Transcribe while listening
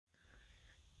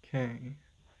Okay,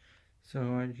 so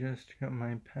I just got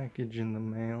my package in the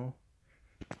mail.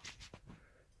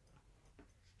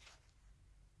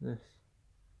 This.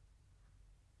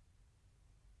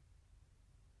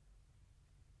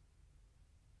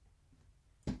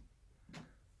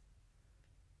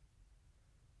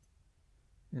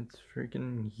 It's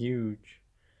freaking huge.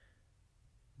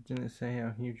 It didn't say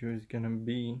how huge it was gonna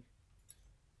be.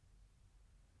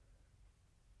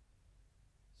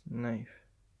 It's a knife.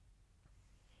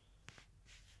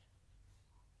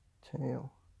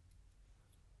 Tail.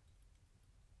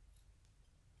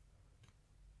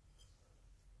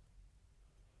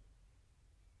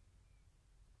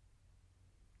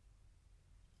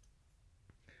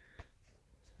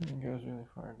 It goes really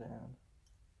far down.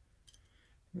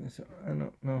 So I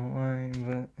don't know why,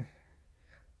 but I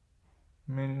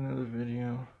made another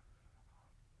video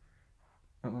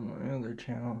on my other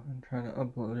channel and try to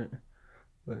upload it,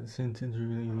 but since it's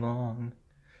really long,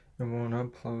 it won't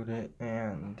upload it,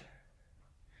 and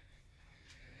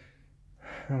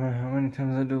no matter how many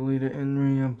times I delete it and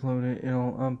re-upload it,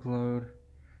 it'll upload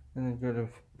and then go to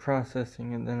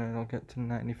processing, and then it'll get to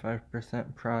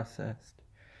 95% processed,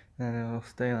 and it'll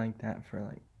stay like that for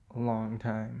like a long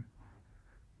time,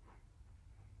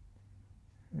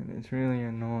 and it's really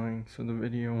annoying. So the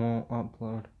video won't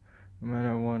upload no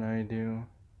matter what I do.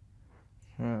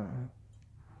 I'm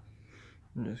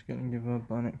just gonna give up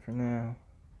on it for now.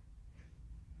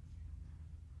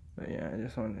 But yeah, I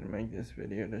just wanted to make this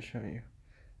video to show you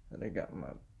that I got my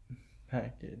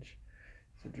package.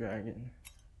 It's a dragon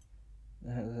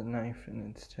that has a knife in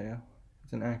its tail.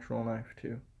 It's an actual knife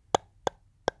too.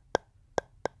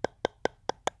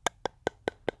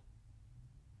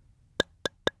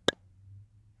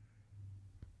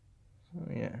 So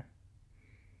yeah.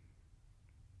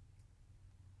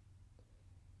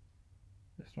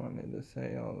 Just wanted to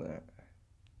say all that.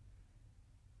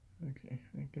 Okay,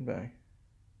 goodbye.